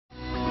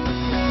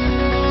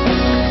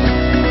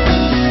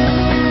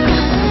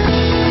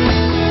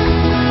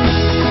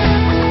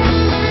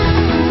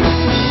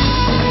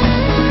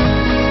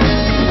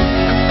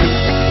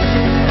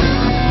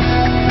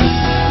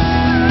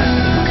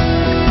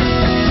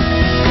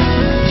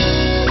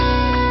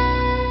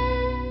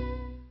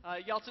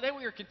today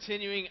we are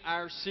continuing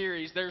our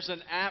series. There's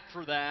an app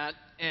for that.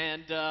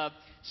 And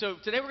so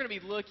today we're going to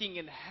be looking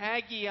in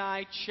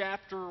Haggai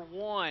chapter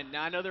 1.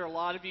 Now, I know there are a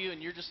lot of you,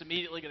 and you're just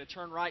immediately going to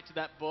turn right to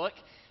that book.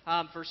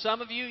 For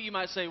some of you, you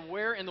might say,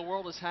 where in the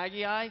world is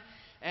Haggai?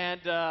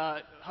 And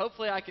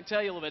hopefully I can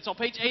tell you a little bit. It's on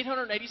page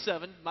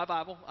 887, my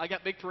Bible. I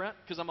got big print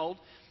because I'm old.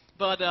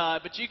 But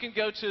you can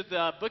go to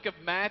the book of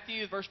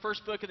Matthew, the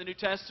first book of the New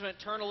Testament,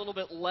 turn a little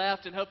bit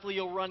left, and hopefully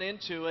you'll run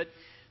into it.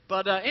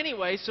 But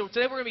anyway, so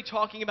today we're going to be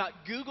talking about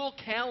Google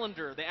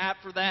Calendar, the app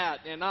for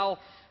that. And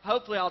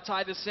hopefully I'll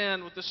tie this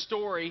in with the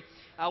story.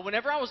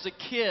 Whenever I was a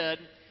kid,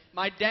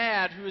 my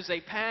dad, who is a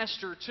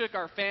pastor, took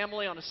our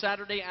family on a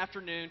Saturday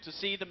afternoon to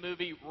see the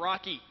movie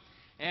Rocky.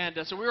 And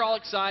so we were all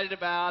excited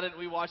about it.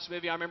 We watched the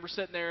movie. I remember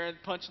sitting there and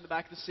punching the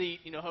back of the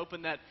seat,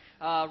 hoping that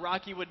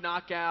Rocky would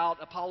knock out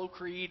Apollo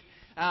Creed.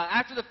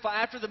 After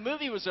the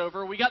movie was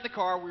over, we got in the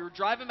car. We were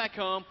driving back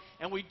home,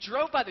 and we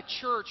drove by the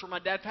church where my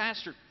dad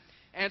pastored.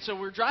 And so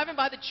we were driving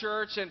by the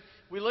church, and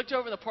we looked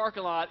over in the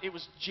parking lot. It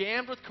was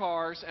jammed with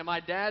cars, and my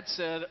dad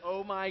said,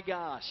 "Oh, my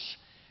gosh."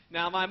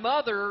 Now, my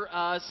mother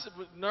was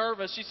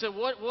nervous. She said,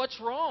 "What's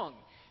wrong?"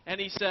 And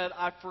he said,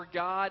 "I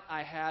forgot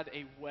I had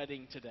a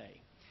wedding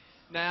today."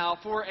 Now,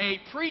 for a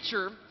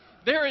preacher,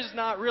 there is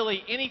not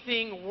really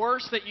anything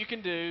worse that you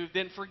can do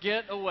than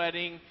forget a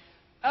wedding,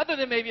 other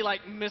than maybe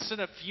like missing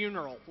a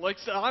funeral.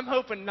 So I'm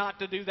hoping not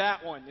to do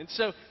that one. And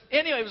so,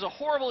 anyway, it was a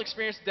horrible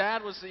experience.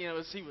 Dad was,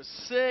 he was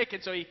sick,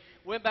 and so he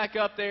went back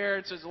up there.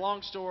 It's a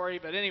long story,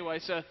 but anyway,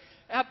 so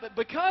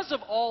because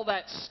of all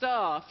that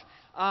stuff,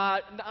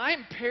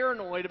 I'm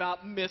paranoid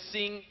about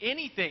missing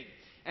anything.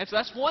 And so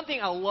that's one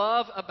thing I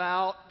love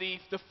about the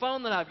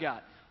phone that I've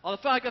got. On the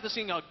phone, I've got this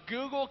thing called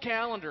Google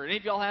Calendar. Any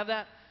of y'all have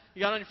that?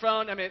 You got it on your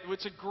phone? I mean,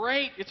 it's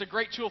a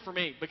great tool for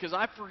me because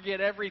I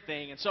forget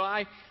everything. And so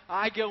I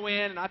go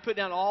in and I put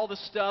down all the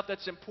stuff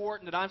that's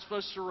important that I'm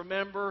supposed to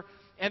remember.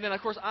 And then,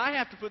 of course, I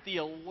have to put the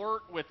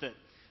alert with it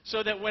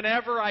so that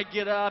whenever I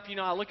get up,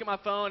 I look at my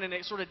phone and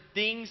it sort of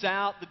dings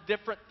out the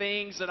different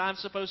things that I'm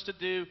supposed to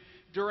do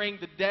during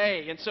the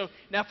day. And so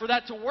now for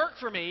that to work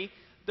for me,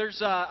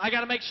 I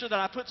got to make sure that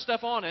I put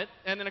stuff on it.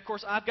 And then, of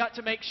course, I've got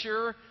to make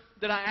sure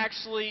that I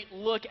actually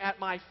look at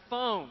my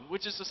phone,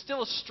 which is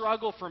still a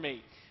struggle for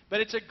me. But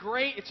it's a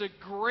great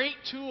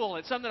tool, and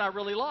it's something I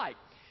really like.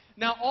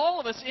 Now, all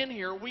of us in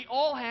here, we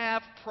all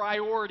have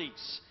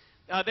priorities.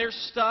 There's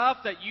stuff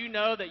that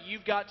that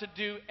you've got to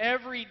do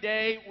every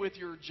day with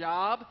your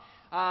job.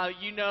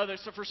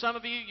 So for some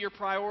of you, your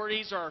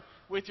priorities are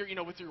with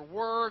your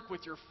work,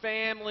 with your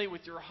family,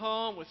 with your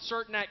home, with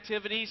certain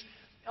activities.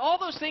 All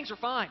those things are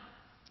fine.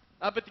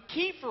 But the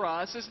key for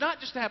us is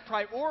not just to have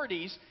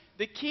priorities.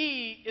 The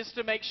key is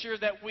to make sure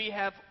that we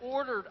have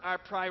ordered our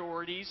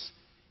priorities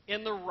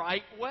in the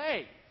right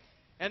way.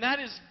 And that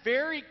is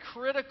very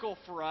critical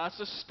for us,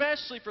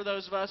 especially for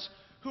those of us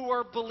who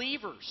are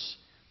believers.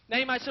 Now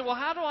you might say, well,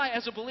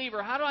 as a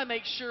believer, how do I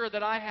make sure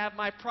that I have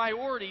my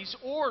priorities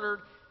ordered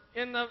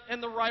in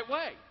the right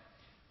way?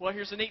 Well,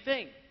 here's the neat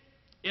thing.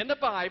 In the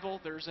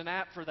Bible, there's an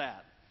app for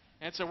that.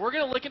 And so we're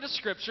going to look into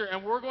Scripture,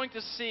 and we're going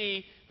to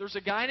see there's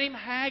a guy named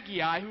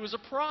Haggai who was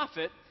a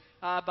prophet.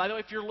 By the way,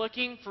 if you're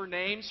looking for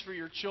names for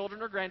your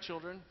children or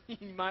grandchildren,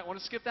 you might want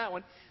to skip that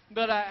one.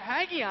 But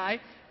Haggai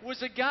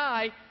was a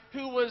guy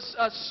who was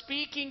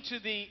speaking to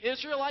the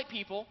Israelite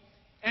people,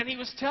 and he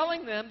was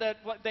telling them that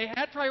they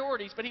had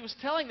priorities, but he was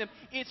telling them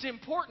it's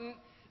important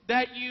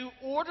that you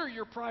order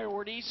your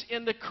priorities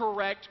in the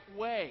correct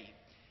way.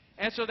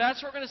 And so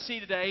that's what we're going to see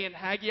today in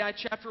Haggai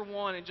chapter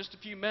 1 in just a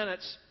few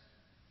minutes.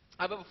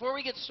 But before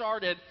we get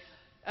started,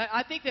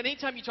 I think that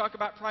anytime you talk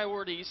about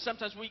priorities,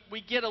 sometimes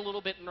we get a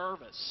little bit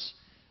nervous.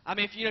 I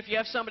mean, if you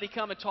have somebody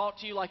come and talk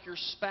to you like your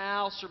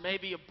spouse or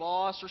maybe a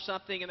boss or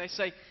something, and they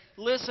say,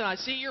 "Listen, I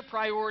see your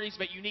priorities,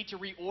 but you need to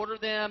reorder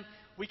them,"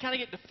 we kind of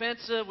get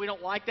defensive. We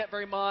don't like that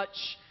very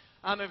much.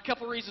 A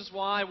couple of reasons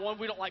why. One,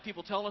 we don't like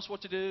people telling us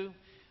what to do.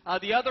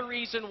 The other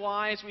reason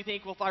why is we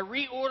think, well, if I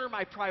reorder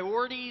my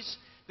priorities,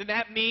 then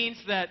that means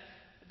that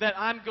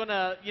I'm going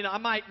to, I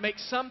might make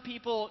some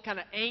people kind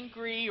of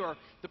angry, or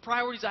the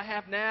priorities I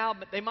have now,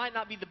 but they might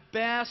not be the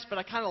best, but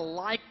I kind of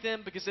like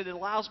them because it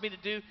allows me to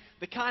do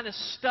the kind of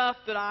stuff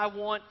that I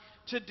want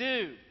to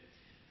do.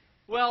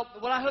 Well,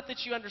 what I hope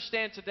that you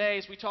understand today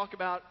as we talk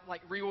about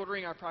like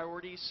reordering our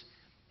priorities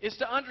is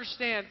to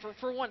understand,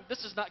 for one,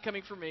 this is not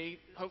coming from me.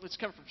 I hope it's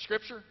coming from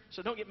Scripture,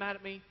 so don't get mad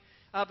at me.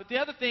 But the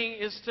other thing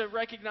is to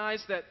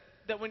recognize that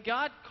when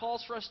God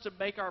calls for us to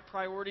make our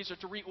priorities or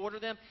to reorder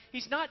them,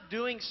 He's not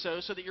doing so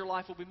that your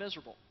life will be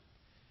miserable.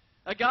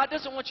 God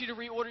doesn't want you to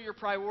reorder your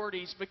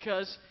priorities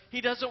because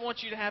He doesn't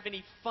want you to have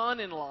any fun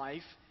in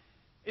life.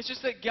 It's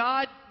just that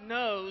God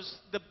knows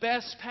the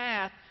best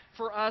path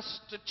for us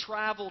to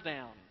travel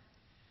down.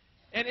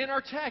 And in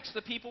our text,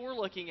 the people we're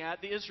looking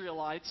at, the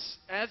Israelites,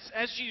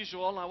 as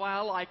usual, and why I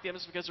like them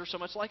is because they're so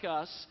much like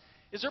us,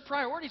 is their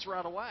priorities were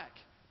out of whack.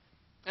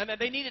 And that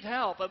they needed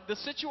help. The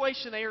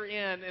situation they are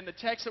in the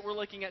text that we're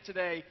looking at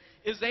today,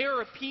 is they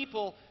are a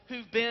people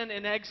who've been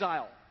in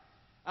exile.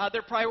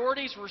 Their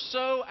priorities were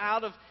so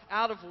out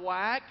of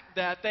whack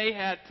that they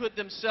had put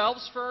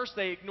themselves first.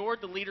 They ignored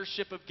the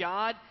leadership of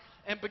God.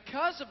 And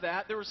because of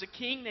that, there was a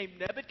king named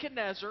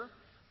Nebuchadnezzar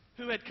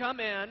who had come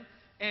in,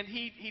 and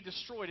he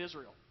destroyed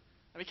Israel.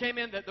 I mean, he came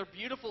in, their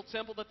beautiful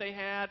temple that they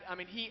had, I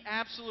mean, he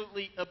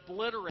absolutely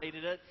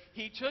obliterated it.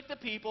 He took the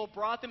people,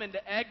 brought them into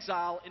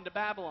exile into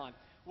Babylon.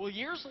 Well,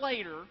 years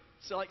later,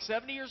 so like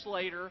 70 years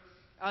later,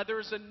 there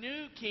was a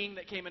new king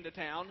that came into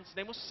town. His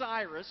name was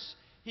Cyrus.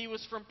 He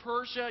was from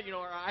Persia,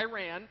 or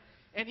Iran,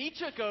 and he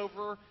took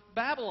over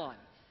Babylon.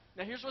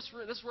 Now, this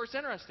is where it's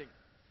interesting.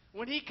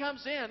 When he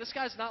comes in, this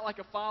guy's not like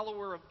a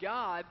follower of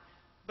God,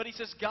 but he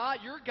says, God,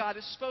 your God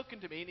has spoken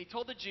to me. And he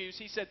told the Jews,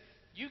 he said,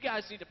 you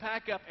guys need to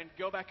pack up and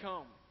go back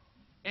home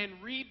and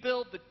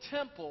rebuild the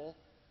temple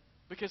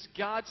because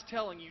God's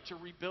telling you to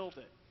rebuild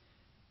it.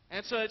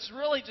 And so it's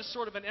really just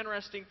sort of an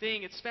interesting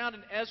thing. It's found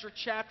in Ezra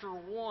chapter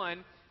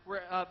 1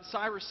 where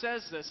Cyrus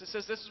says this. It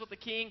says, this is what the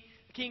King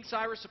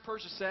Cyrus of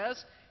Persia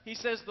says. He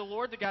says, the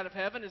Lord, the God of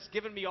heaven, has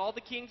given me all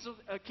the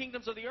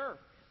kingdoms of the earth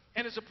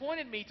and has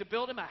appointed me to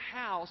build him a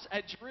house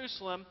at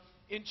Jerusalem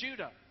in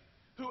Judah.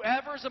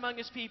 Whoever is among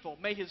his people,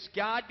 may his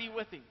God be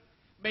with him.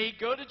 May he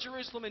go to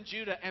Jerusalem and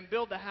Judah and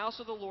build the house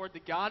of the Lord, the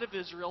God of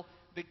Israel,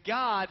 the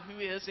God who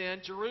is in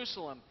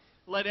Jerusalem.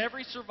 Let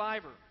every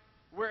survivor,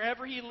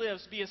 wherever he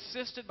lives, be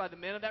assisted by the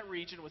men of that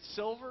region with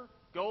silver,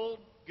 gold,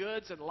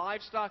 goods, and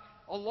livestock,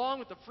 along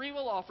with the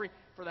freewill offering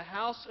for the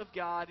house of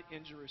God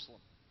in Jerusalem.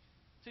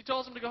 So he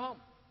tells them to go home.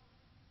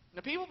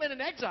 Now, people have been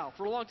in exile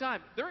for a long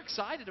time. They're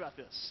excited about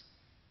this.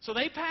 So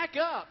they pack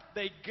up.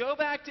 They go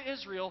back to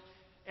Israel,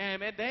 and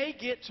man, they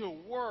get to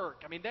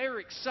work. I mean, they are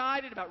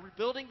excited about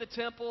rebuilding the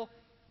temple,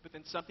 but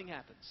then something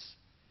happens.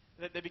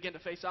 They begin to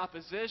face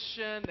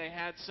opposition. They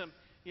had some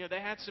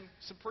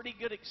pretty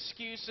good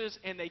excuses,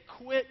 and they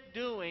quit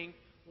doing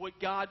what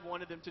God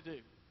wanted them to do.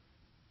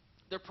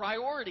 Their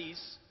priorities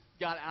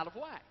got out of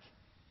whack.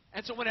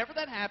 And so whenever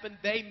that happened,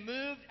 they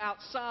moved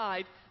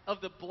outside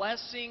of the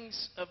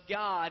blessings of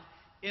God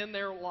in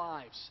their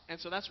lives. And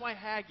so that's why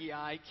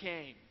Haggai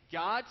came.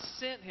 God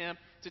sent him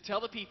to tell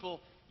the people,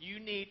 you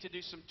need to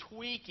do some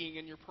tweaking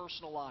in your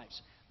personal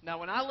lives. Now,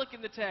 when I look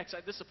in the text,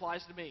 this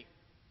applies to me.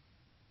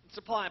 It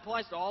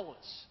applies to all of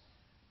us.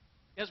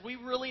 As we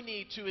really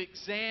need to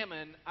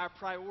examine our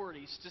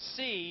priorities to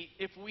see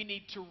if we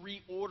need to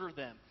reorder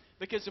them.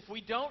 Because if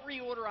we don't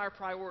reorder our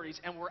priorities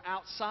and we're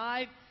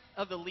outside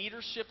of the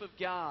leadership of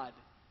God,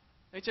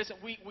 it says that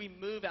we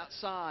move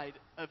outside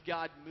of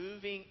God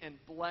moving and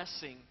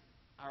blessing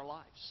our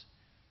lives.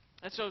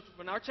 And so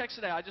in our text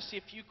today, I just see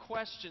a few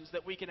questions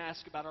that we can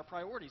ask about our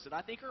priorities that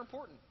I think are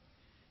important.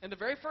 And the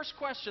very first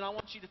question I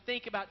want you to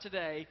think about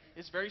today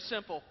is very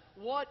simple.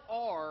 What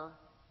are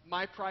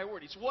my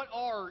priorities? What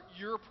are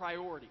your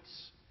priorities?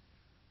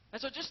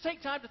 And so just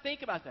take time to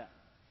think about that.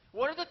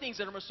 What are the things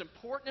that are most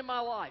important in my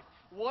life?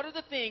 What are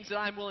the things that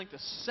I'm willing to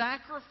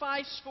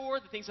sacrifice for,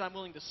 the things that I'm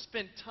willing to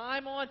spend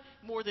time on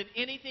more than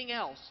anything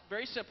else?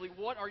 Very simply,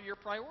 what are your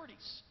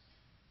priorities?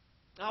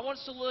 Now, I want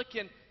us to look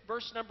in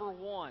verse number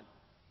 1.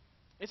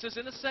 It says,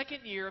 in the second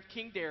year of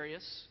King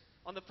Darius,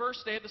 on the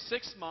first day of the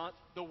 6th month,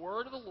 the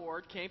word of the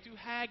Lord came to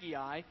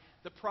Haggai,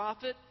 the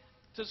prophet,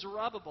 to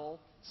Zerubbabel,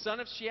 son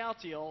of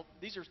Shealtiel.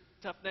 These are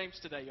tough names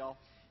today, y'all.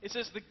 It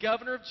says, the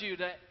governor of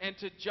Judah, and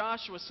to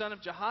Joshua, son of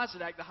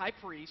Jehozadak, the high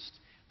priest,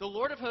 the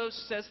Lord of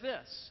hosts says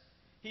this.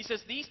 He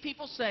says, these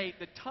people say,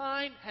 the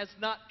time has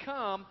not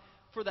come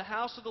for the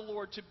house of the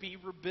Lord to be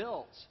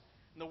rebuilt.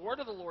 And the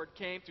word of the Lord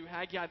came through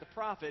Haggai the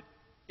prophet.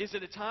 Is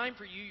it a time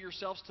for you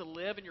yourselves to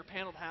live in your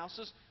paneled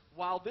houses,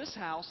 while this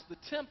house, the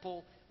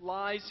temple,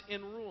 lies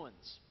in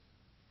ruins?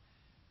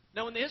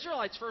 Now, when the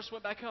Israelites first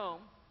went back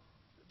home,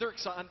 they're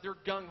excited, they're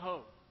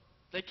gung-ho.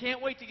 They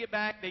can't wait to get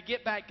back. They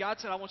get back. God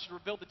said, I want you to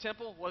rebuild the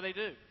temple. What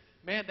do?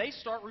 Man, they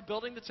start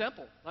rebuilding the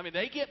temple. I mean,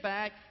 they get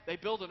back. They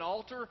build an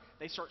altar.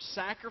 They start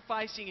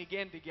sacrificing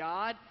again to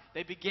God.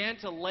 They begin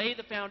to lay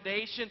the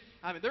foundation.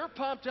 I mean, they're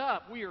pumped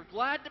up. We are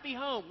glad to be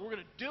home. We're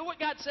going to do what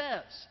God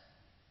says.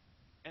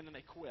 And then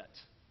they quit.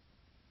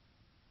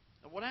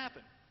 And what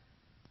happened?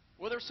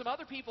 Well, there were some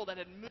other people that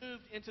had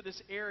moved into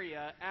this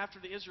area after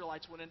the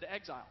Israelites went into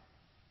exile.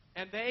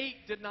 And they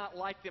did not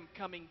like them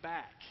coming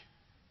back.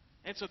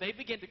 And so they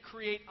began to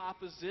create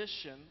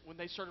opposition when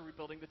they started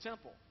rebuilding the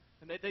temple.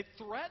 And they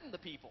threatened the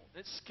people.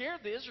 It scared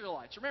the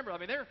Israelites. Remember, I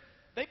mean,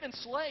 they've been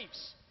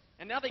slaves.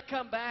 And now they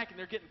come back and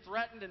they're getting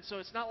threatened. And so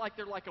it's not like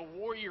they're like a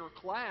warrior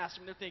class. I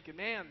mean, they're thinking,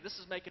 man, this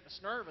is making us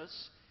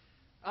nervous.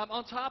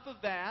 On top of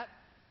that,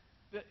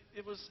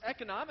 it was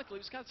economically,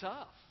 it was kind of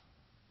tough.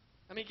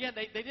 I mean, again,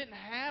 they didn't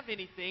have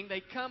anything.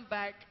 They come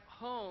back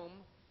home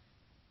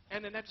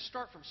and then they have to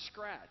start from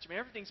scratch. I mean,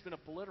 everything's been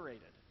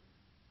obliterated.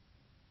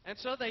 And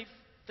so they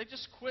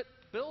just quit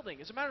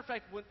building. As a matter of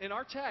fact, in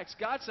our text,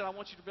 God said, I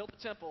want you to build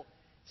the temple.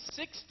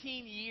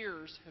 16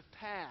 years have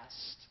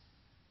passed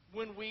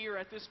when we are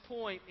at this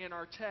point in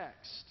our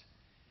text.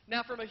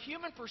 Now, from a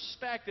human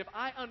perspective,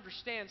 I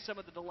understand some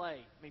of the delay.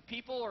 I mean,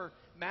 people are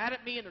mad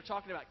at me and they're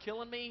talking about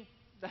killing me.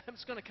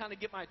 That's going to kind of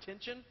get my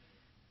attention.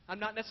 I'm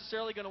not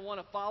necessarily going to want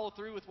to follow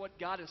through with what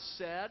God has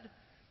said.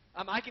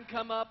 I can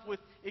come up with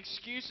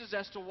excuses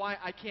as to why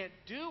I can't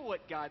do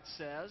what God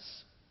says.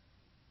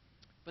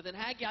 But then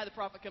Haggai the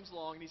prophet comes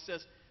along and he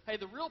says, hey,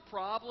 the real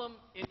problem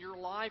in your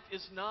life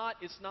is not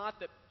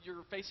that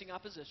you're facing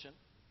opposition.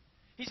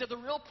 He said the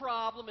real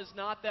problem is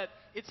not that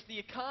it's the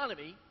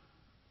economy.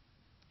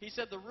 He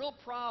said the real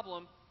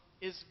problem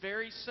is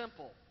very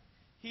simple.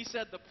 He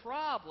said the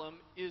problem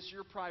is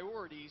your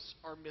priorities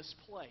are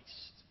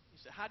misplaced.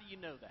 He said, how do you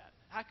know that?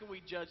 How can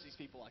we judge these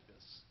people like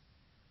this?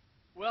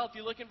 Well, if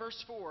you look in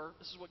verse 4,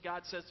 this is what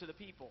God says to the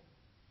people.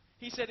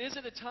 He said, is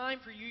it a time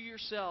for you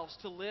yourselves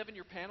to live in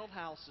your paneled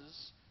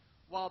houses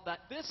while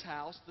this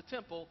house, the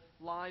temple,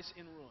 lies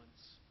in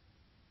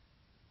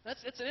ruins?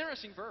 It's an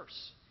interesting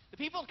verse. The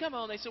people come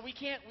home, they say, we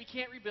can't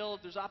rebuild.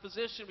 There's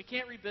opposition. We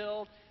can't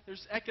rebuild.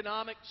 There's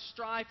economic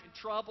strife and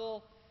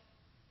trouble.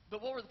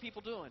 But what were the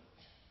people doing?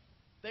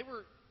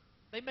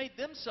 They made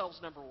themselves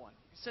number one.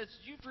 He says,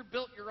 you've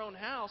rebuilt your own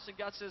house. And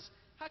God says,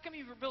 how come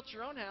you've rebuilt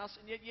your own house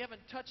and yet you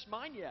haven't touched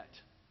mine yet?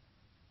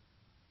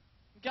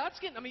 God's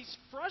he's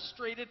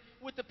frustrated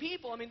with the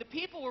people. The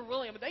people were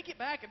willing. They get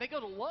back and they go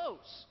to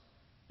Lowe's.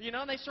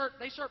 And they start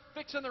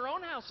fixing their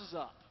own houses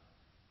up.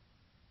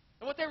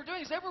 And what they were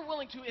doing is they were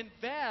willing to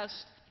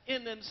invest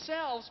in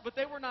themselves, but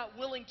they were not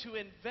willing to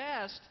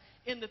invest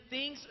in the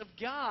things of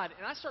God.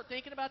 And I start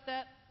thinking about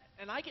that,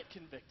 and I get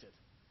convicted.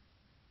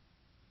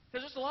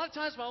 Because there's a lot of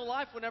times in my own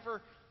life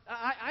whenever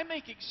I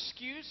make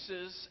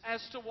excuses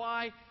as to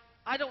why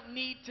I don't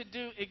need to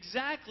do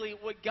exactly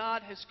what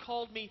God has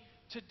called me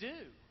to do.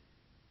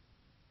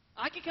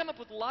 I can come up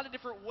with a lot of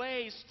different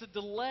ways to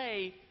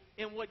delay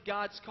in what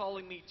God's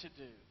calling me to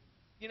do.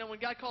 When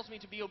God calls me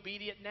to be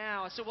obedient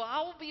now, I say, well,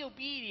 I will be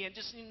obedient,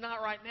 just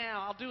not right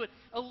now. I'll do it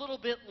a little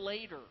bit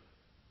later.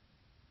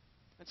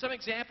 And some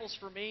examples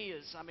for me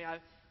is, I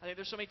think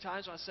there's so many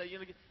times when I say,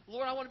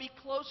 Lord, I want to be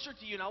closer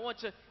to you, and I want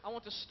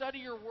to study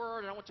your word,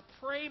 and I want to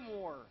pray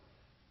more.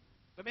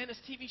 But man,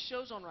 this TV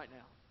show's on right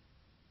now.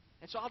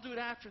 And so I'll do it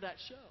after that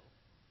show.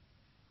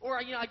 Or,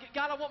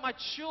 God, I want my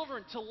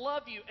children to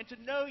love you and to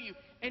know you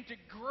and to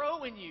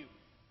grow in you.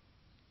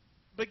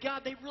 But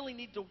God, they really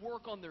need to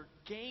work on their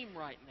game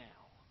right now.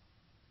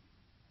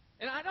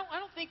 And I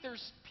don't think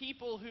there's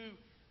people who,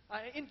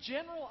 in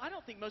general, I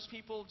don't think most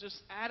people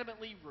just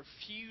adamantly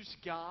refuse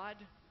God,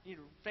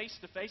 face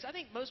to face. I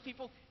think most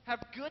people have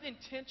good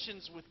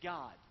intentions with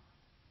God.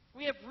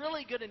 We have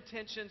really good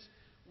intentions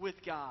with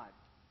God.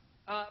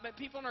 But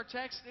people in our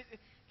text,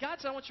 God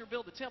said, I want you to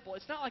build the temple.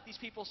 It's not like these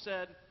people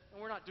said,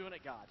 we're not doing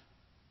it, God.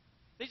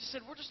 They just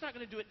said, we're just not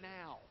going to do it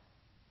now.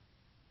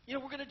 We're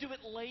going to do it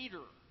later.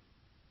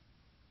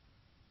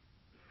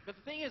 But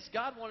the thing is,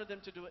 God wanted them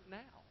to do it now.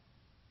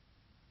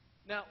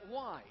 Now,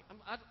 why?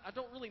 I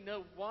don't really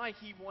know why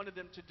He wanted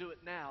them to do it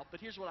now, but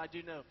here's what I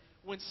do know.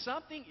 When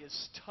something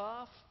is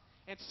tough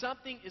and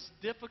something is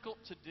difficult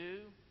to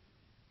do,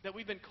 that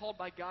we've been called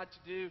by God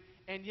to do,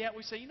 and yet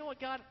we say, you know what,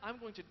 God, I'm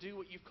going to do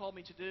what you've called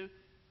me to do.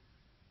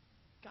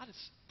 God,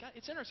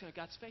 it's interesting how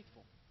God's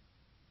faithful.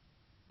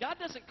 God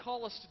doesn't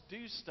call us to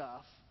do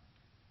stuff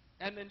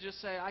and then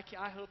just say,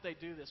 I hope they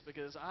do this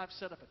because I've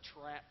set up a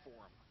trap for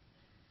them.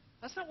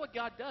 That's not what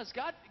God does.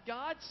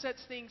 God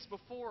sets things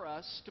before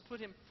us to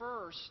put Him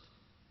first.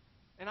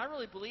 And I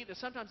really believe that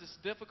sometimes it's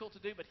difficult to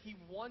do, but He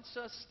wants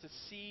us to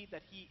see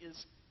that He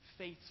is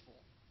faithful.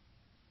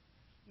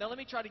 Now let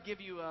me try to give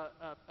you a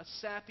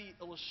sappy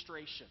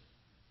illustration.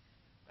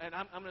 And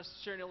I'm going to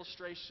share an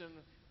illustration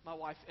with my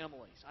wife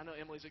Emily's. I know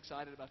Emily's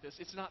excited about this.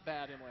 It's not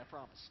bad, Emily, I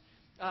promise.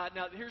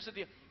 Now here's the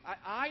deal.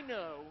 I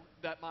know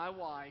that my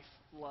wife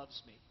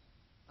loves me.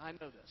 I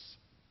know this.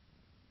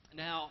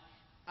 Now,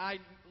 I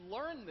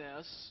learned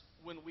this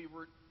when we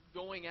were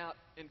going out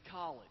in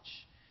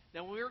college.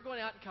 Now, when we were going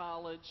out in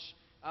college,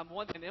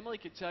 one thing, and Emily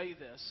could tell you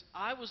this,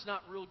 I was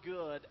not real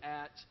good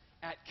at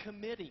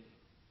committing.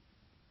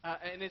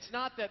 And it's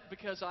not that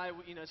because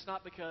it's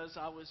not because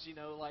I was,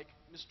 like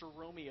Mr.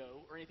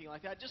 Romeo or anything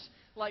like that. Just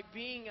like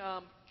being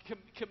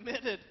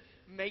committed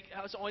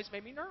has always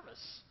made me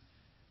nervous.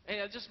 And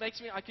it just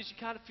makes me, because you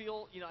kind of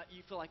feel,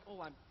 you feel like,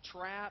 oh, I'm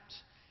trapped.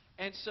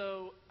 And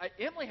so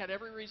Emily had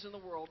every reason in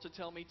the world to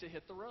tell me to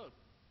hit the road.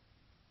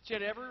 She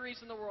had every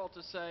reason in the world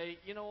to say,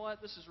 you know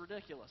what, this is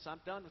ridiculous.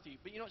 I'm done with you.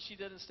 But you know what she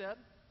did instead?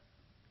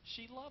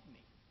 She loved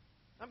me.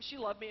 She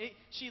loved me.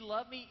 She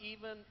loved me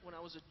even when I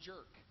was a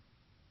jerk.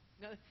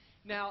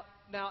 Now,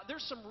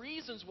 there's some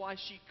reasons why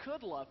she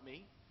could love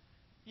me.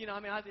 And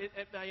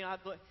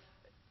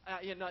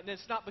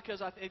it's not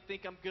because I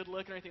think I'm good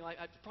looking or anything like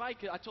that.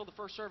 I told the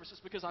first service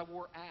it's because I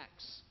wore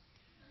Axe.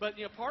 But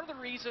part of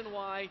the reason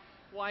why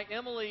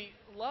Emily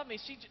loved me,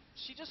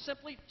 she just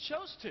simply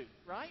chose to,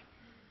 right?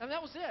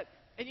 That was it.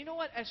 And you know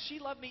what? As she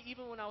loved me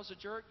even when I was a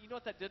jerk, you know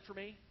what that did for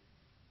me?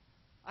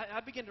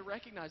 I began to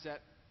recognize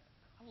that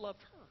I loved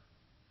her.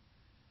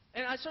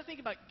 And I started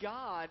thinking about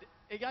God.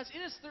 And guys,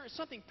 there is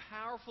something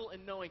powerful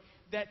in knowing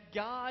that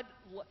God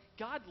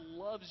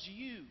loves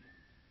you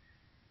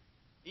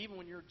even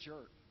when you're a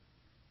jerk.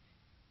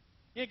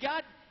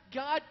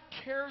 God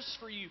cares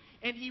for you,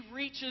 and He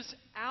reaches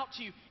out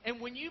to you. And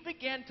when you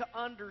begin to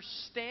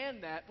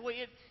understand that, boy,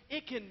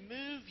 it can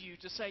move you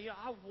to say,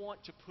 I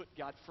want to put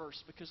God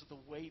first because of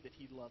the way that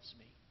He loves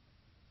me.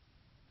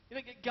 You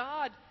know,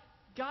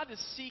 God is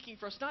seeking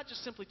for us not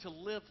just simply to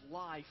live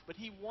life, but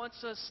He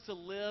wants us to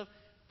live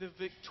the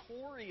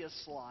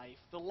victorious life,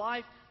 the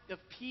life of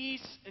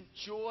peace and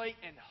joy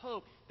and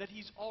hope that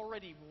He's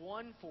already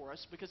won for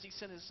us because He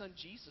sent His Son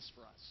Jesus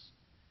for us.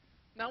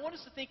 Now, I want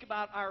us to think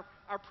about our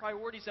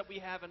priorities that we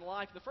have in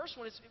life. The first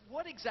one is,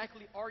 what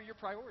exactly are your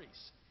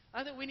priorities?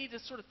 I think we need to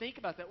sort of think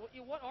about that.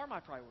 What are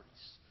my priorities?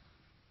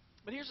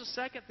 But here's the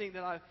second thing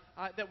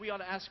that we ought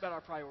to ask about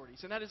our priorities,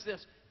 and that is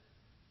this.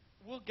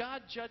 Will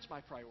God judge my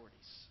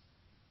priorities?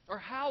 Or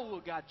how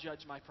will God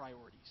judge my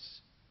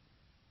priorities?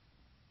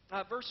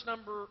 Verse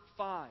number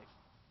 5.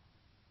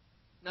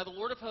 Now, the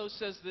Lord of hosts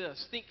says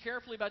this, think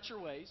carefully about your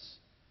ways.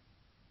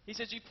 He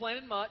says, you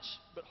planted much,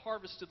 but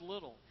harvested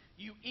little.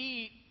 You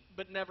eat,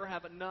 but never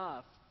have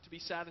enough to be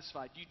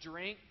satisfied. You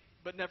drink,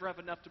 but never have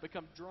enough to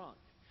become drunk.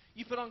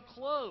 You put on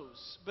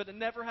clothes, but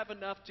never have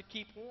enough to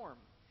keep warm.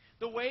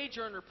 The wage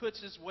earner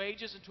puts his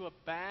wages into a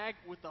bag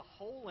with a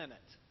hole in it.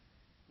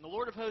 And the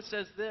Lord of hosts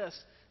says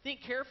this,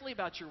 think carefully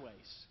about your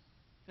ways.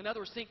 In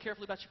other words, think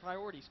carefully about your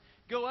priorities.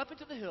 Go up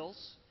into the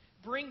hills,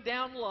 bring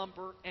down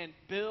lumber, and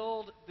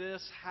build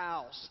this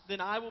house.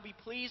 Then I will be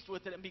pleased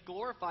with it and be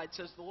glorified,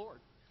 says the Lord.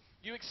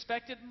 You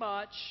expected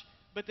much,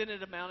 but then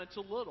it amounted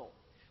to little.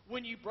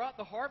 When you brought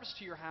the harvest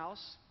to your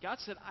house, God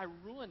said, I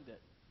ruined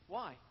it.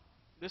 Why?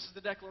 This is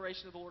the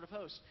declaration of the Lord of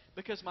hosts.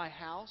 Because my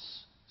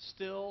house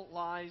still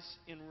lies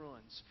in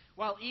ruins,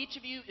 while each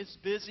of you is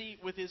busy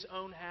with his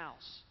own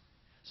house.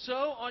 So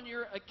on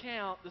your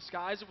account, the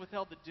skies have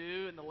withheld the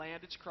dew and the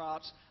land its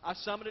crops. I've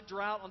summoned a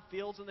drought on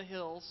fields and the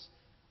hills,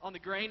 on the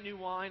grain, new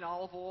wine,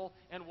 olive oil,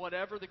 and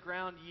whatever the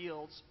ground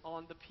yields,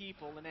 on the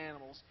people and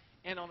animals,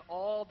 and on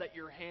all that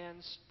your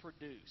hands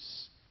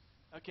produce.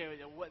 Okay,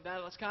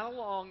 that's kind of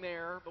long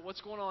there, but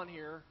what's going on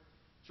here?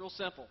 It's real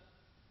simple.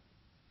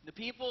 The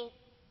people,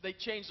 they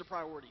changed their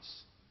priorities.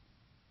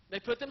 They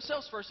put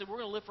themselves first, and we're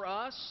going to live for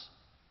us.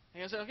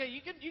 And I said, okay,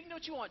 you can do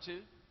what you want to,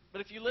 but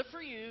if you live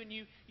for you and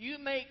you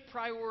make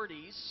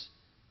priorities,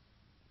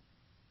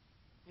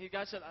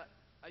 God said,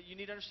 you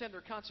need to understand there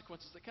are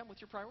consequences that come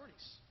with your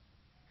priorities.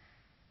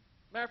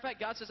 Matter of fact,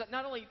 God says that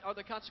not only are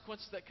there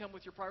consequences that come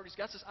with your priorities,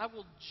 God says, I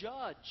will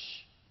judge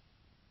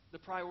the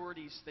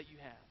priorities that you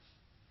have.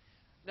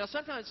 Now,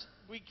 sometimes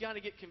we kind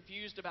of get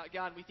confused about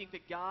God, and we think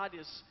that God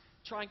is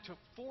trying to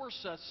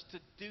force us to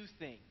do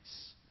things.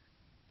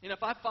 You know,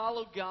 if I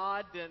follow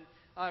God, then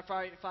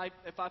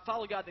if I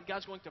follow God, then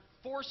God's going to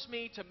force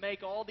me to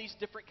make all these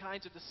different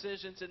kinds of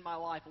decisions in my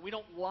life, and we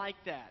don't like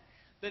that.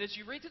 That as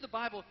you read through the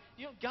Bible,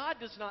 you know, God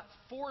does not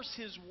force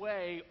His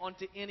way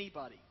onto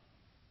anybody.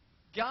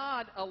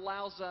 God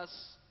allows us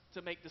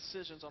to make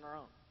decisions on our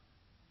own.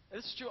 And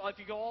this is true if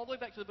you go all the way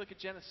back to the book of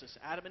Genesis,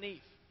 Adam and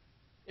Eve.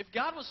 If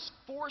God was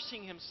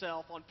forcing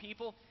Himself on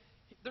people,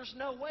 there's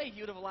no way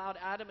He would have allowed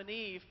Adam and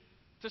Eve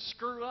to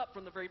screw up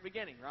from the very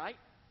beginning, right?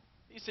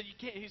 He said, you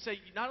can't. He said,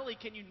 not only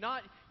can you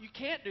not, you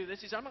can't do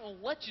this. He said, I'm not going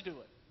to let you do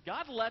it.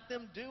 God let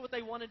them do what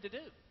they wanted to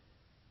do.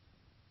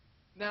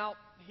 Now,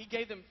 He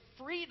gave them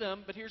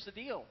freedom, but here's the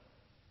deal.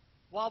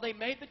 While they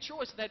made the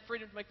choice, and they had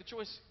freedom to make the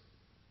choice,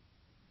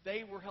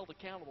 they were held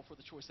accountable for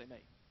the choice they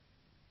made.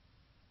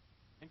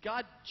 And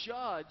God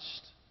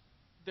judged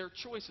their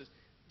choices.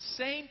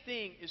 Same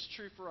thing is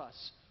true for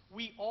us.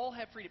 We all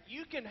have freedom.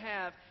 You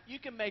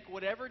can make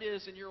whatever it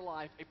is in your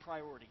life a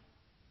priority.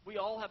 We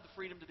all have the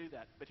freedom to do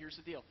that. But here's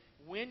the deal.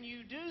 When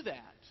you do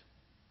that,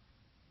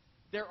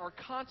 there are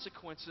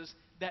consequences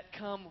that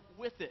come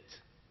with it.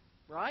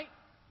 Right?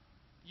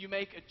 You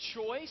make a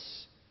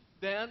choice,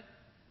 then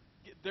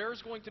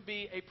there's going to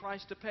be a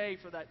price to pay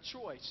for that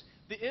choice.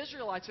 The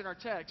Israelites in our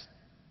text,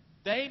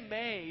 they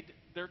made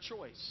their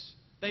choice.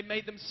 They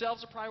made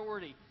themselves a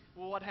priority.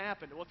 Well, what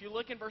happened? Well, if you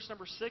look in verse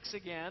number 6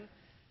 again,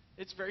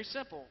 it's very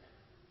simple.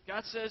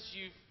 God says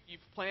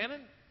you've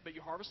planted, but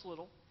you harvest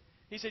little.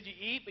 He said you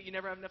eat, but you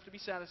never have enough to be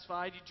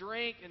satisfied. You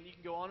drink, and you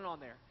can go on and on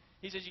there.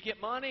 He says you get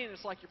money, and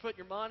it's like you're putting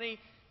your money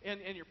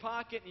in your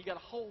pocket, and you got a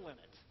hole in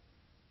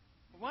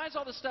it. Why is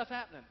all this stuff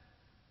happening?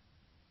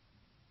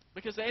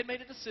 Because they had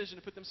made a decision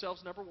to put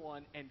themselves number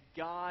one, and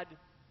God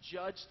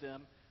judged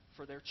them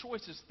for their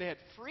choices. They had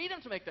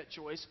freedom to make that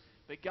choice,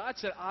 but God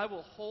said, I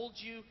will hold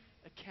you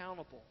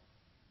accountable.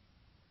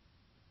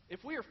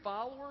 If we are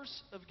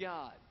followers of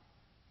God,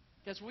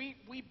 because we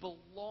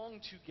belong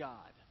to God.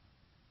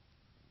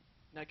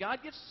 Now, God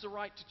gives us the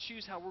right to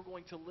choose how we're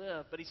going to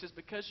live, but He says,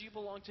 because you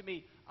belong to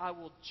me, I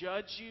will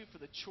judge you for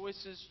the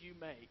choices you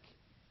make.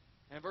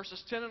 And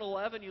verses 10 and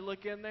 11, you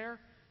look in there,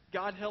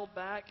 God held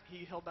back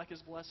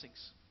His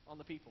blessings on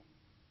the people.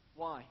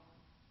 Why?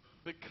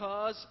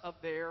 Because of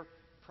their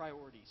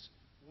priorities.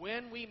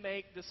 When we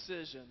make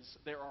decisions,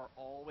 there are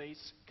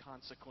always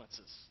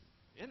consequences.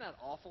 Isn't that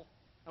awful?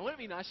 And wouldn't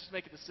it be nice to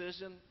make a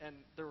decision and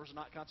there was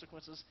not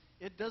consequences?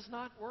 It does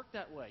not work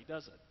that way,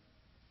 does it?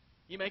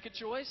 You make a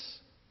choice,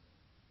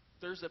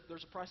 there's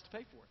a price to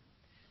pay for it.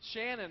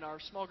 Shannon, our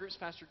small groups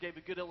pastor, gave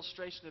a good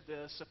illustration of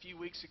this a few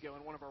weeks ago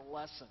in one of our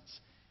lessons.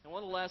 And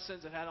one of the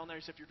lessons it had on there,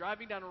 he said, if you're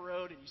driving down a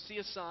road and you see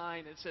a sign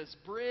and it says,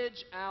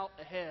 bridge out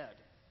ahead,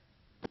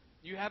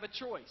 you have a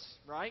choice,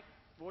 right?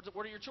 What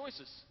are your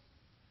choices?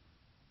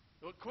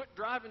 Well, quit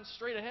driving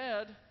straight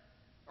ahead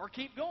or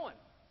keep going.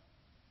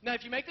 Now,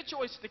 if you make the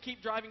choice to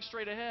keep driving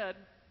straight ahead,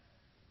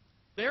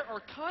 there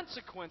are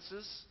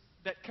consequences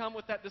that come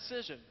with that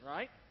decision,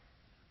 right?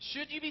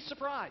 Should you be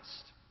surprised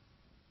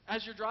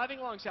as you're driving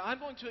along, say, I'm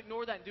going to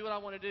ignore that and do what I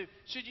want to do?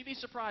 Should you be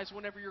surprised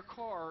whenever your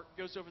car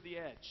goes over the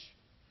edge?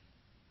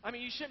 I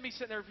mean, you shouldn't be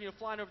sitting there,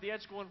 flying over the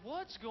edge going,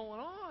 what's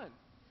going on?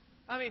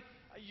 I mean,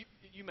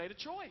 you made a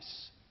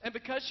choice. And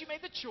because you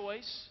made the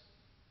choice,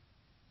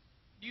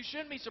 you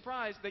shouldn't be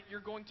surprised that you're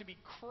going to be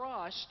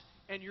crushed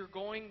and you're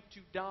going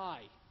to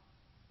die.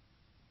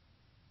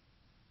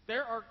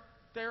 There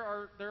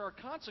are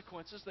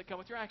consequences that come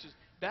with your actions.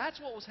 That's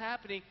what was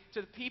happening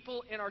to the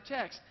people in our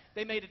text.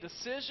 They made a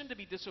decision to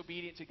be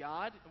disobedient to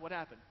God. And what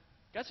happened?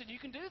 God said, you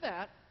can do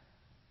that,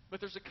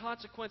 but there's a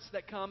consequence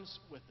that comes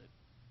with it.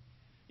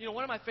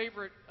 One of my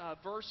favorite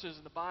verses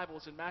in the Bible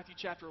is in Matthew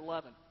chapter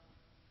 11.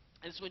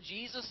 And it's when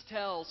Jesus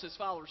tells his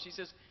followers, he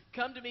says,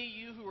 come to me,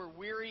 you who are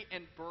weary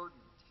and burdened.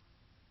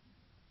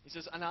 He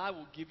says, and I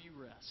will give you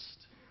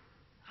rest.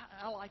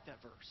 I like that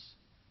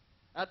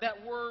verse.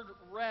 That word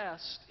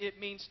rest, it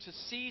means to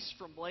cease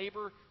from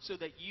labor so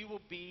that you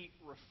will be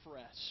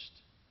refreshed.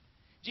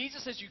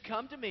 Jesus says, you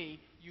come to me,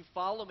 you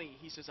follow me.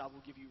 He says, I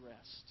will give you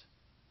rest.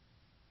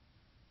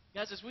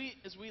 Guys, as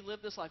we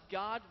live this life,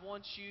 God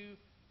wants you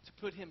to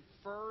put him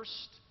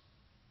first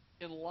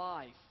in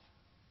life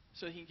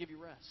so he can give you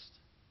rest.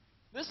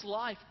 This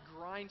life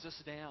grinds us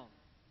down.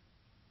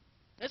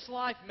 This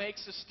life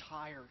makes us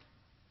tired.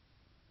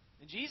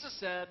 And Jesus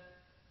said,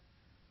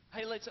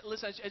 hey,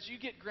 listen, as you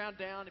get ground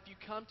down, if you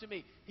come to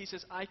me, he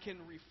says, I can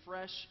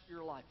refresh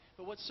your life.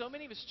 But what so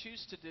many of us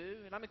choose to do,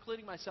 and I'm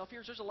including myself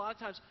here, is there's a lot of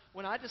times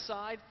when I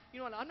decide,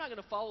 what, I'm not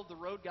going to follow the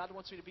road God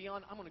wants me to be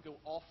on, I'm going to go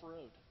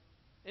off-road.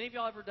 Any of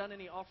y'all ever done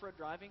any off-road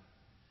driving?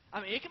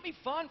 I mean, it can be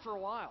fun for a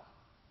while.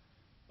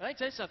 But I can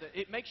tell you something,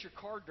 it makes your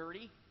car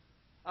dirty.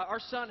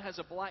 Our son has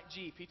a black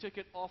Jeep. He took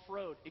it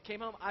off-road. It came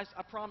home, I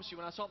promise you,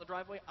 when I saw it in the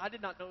driveway, I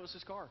did not know it was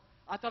his car.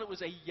 I thought it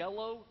was a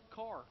yellow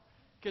car.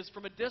 Because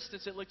from a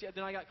distance it looked,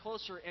 then I got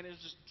closer and it was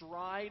just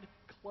dried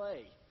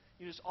clay,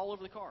 just all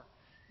over the car.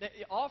 Now,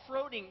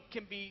 off-roading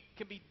can be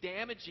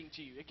damaging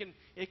to you.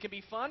 It can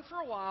be fun for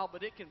a while,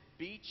 but it can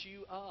beat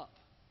you up.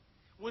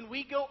 When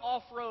we go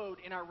off-road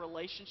in our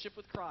relationship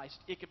with Christ,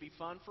 it can be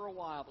fun for a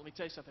while, but let me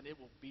tell you something, it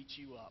will beat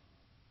you up.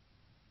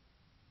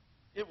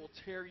 It will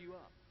tear you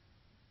up.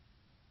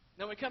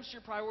 Now, when it comes to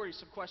your priorities,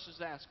 some questions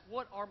to ask.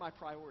 What are my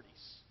priorities?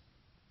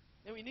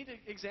 And we need to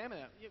examine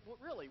that.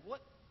 Really,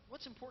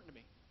 what's important to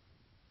me?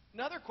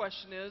 Another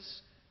question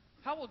is,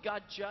 how will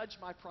God judge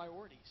my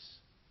priorities?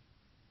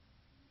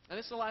 And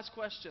this is the last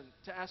question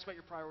to ask about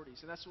your priorities,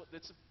 and this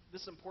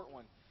is an important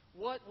one.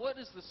 What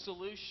is the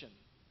solution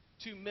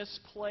to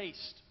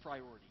misplaced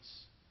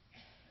priorities?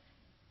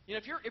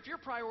 If your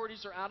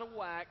priorities are out of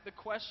whack, the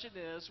question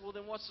is, well,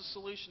 then what's the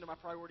solution to my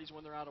priorities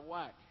when they're out of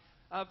whack?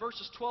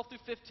 Verses 12 through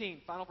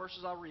 15, final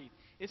verses I'll read.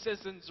 It says,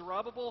 then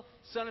Zerubbabel,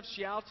 son of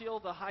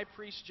Shealtiel, the high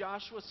priest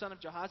Joshua, son of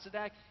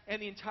Jehozadak,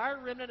 and the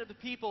entire remnant of the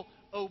people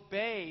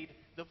obeyed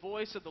the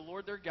voice of the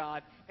Lord their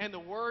God and the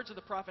words of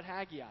the prophet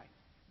Haggai,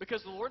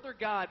 because the Lord their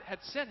God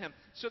had sent him.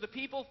 So the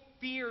people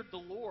feared the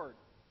Lord.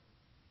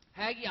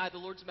 Haggai, the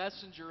Lord's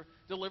messenger,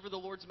 delivered the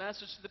Lord's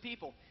message to the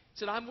people. He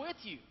said, I'm with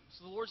you. This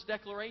is the Lord's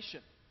declaration.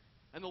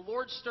 And the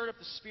Lord stirred up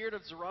the spirit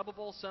of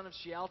Zerubbabel, son of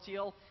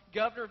Shealtiel,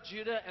 governor of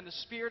Judah, and the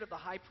spirit of the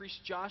high priest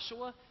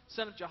Joshua,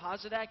 son of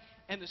Jehozadak,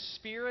 and the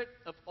spirit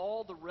of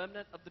all the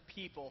remnant of the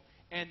people.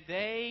 And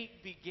they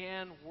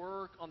began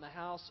work on the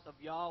house of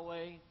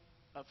Yahweh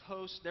of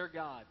hosts, their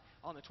God,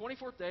 on the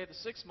 24th day of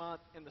the 6th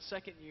month in the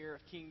 2nd year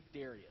of King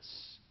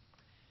Darius.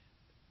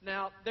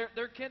 Now,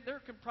 there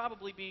can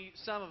probably be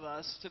some of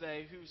us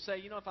today who say,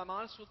 if I'm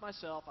honest with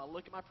myself, I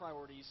look at my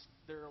priorities,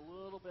 they're a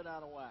little bit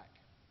out of whack.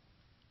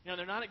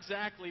 They're not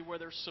exactly where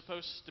they're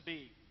supposed to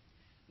be.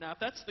 Now, if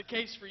that's the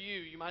case for you,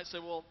 you might say,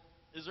 well,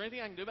 is there anything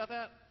I can do about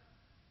that?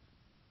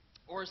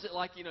 Or is it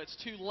like, it's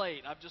too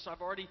late.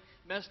 I've already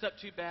messed up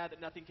too bad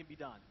that nothing can be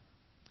done.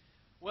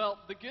 Well,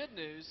 the good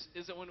news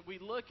is that when we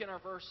look in our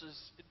verses,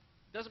 it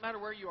doesn't matter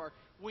where you are,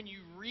 when you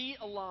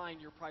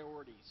realign your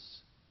priorities,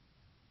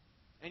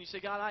 and you say,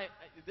 God,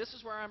 this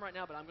is where I am right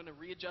now, but I'm going to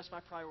readjust my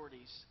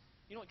priorities.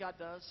 You know what God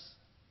does?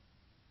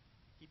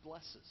 He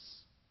blesses.